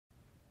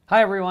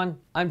Hi everyone,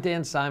 I'm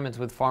Dan Simons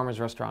with Farmers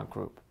Restaurant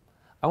Group.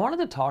 I wanted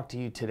to talk to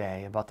you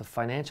today about the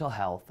financial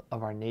health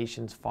of our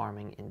nation's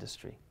farming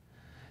industry.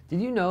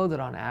 Did you know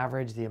that on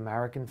average the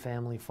American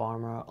family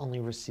farmer only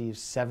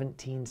receives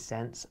 17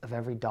 cents of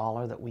every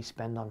dollar that we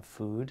spend on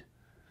food?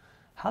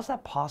 How's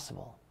that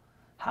possible?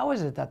 How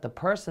is it that the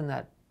person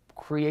that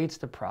creates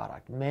the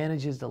product,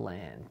 manages the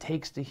land,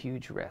 takes the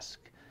huge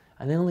risk,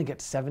 and they only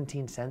get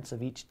 17 cents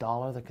of each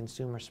dollar the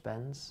consumer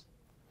spends?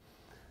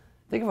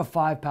 Think of a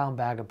 5-pound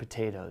bag of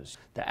potatoes.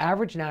 The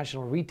average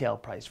national retail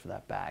price for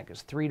that bag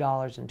is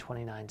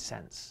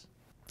 $3.29.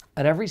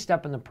 At every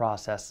step in the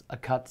process, a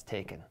cut's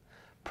taken.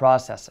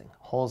 Processing,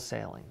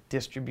 wholesaling,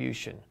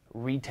 distribution,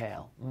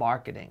 retail,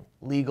 marketing,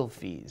 legal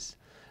fees.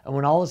 And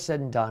when all is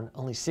said and done,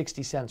 only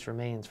 60 cents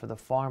remains for the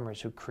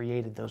farmers who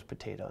created those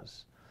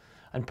potatoes.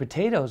 And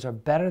potatoes are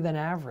better than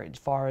average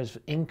as far as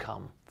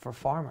income for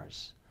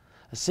farmers.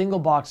 A single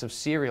box of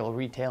cereal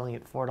retailing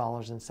at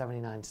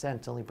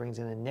 $4.79 only brings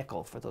in a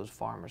nickel for those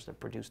farmers that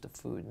produce the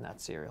food in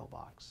that cereal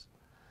box.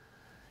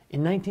 In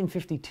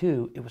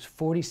 1952, it was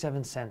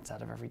 47 cents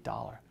out of every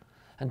dollar.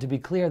 And to be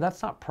clear,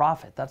 that's not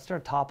profit, that's their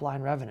top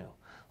line revenue.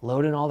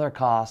 Load in all their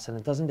costs, and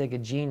it doesn't take a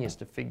genius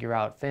to figure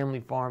out family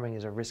farming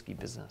is a risky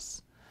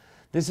business.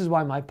 This is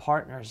why my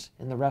partners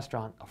in the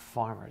restaurant are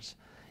farmers,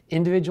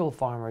 individual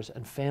farmers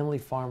and family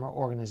farmer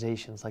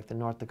organizations like the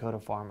North Dakota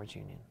Farmers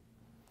Union.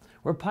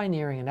 We're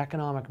pioneering an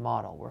economic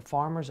model where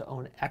farmers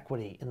own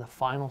equity in the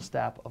final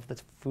step of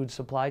the food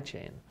supply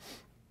chain.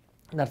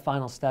 And that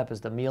final step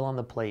is the meal on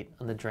the plate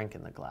and the drink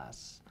in the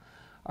glass.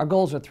 Our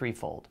goals are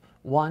threefold.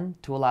 One,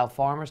 to allow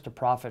farmers to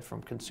profit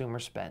from consumer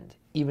spend,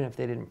 even if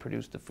they didn't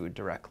produce the food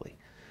directly.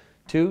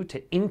 Two,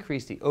 to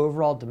increase the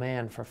overall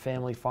demand for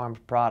family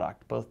farmed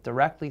product, both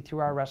directly through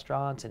our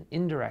restaurants and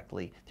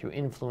indirectly through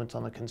influence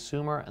on the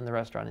consumer and the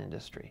restaurant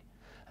industry.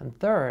 And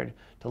third,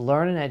 to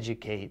learn and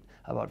educate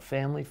about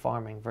family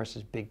farming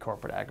versus big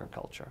corporate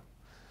agriculture.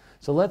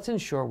 So let's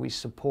ensure we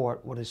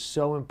support what is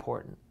so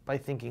important by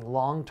thinking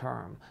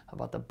long-term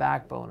about the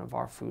backbone of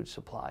our food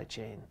supply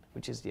chain,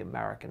 which is the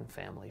American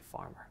family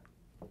farmer.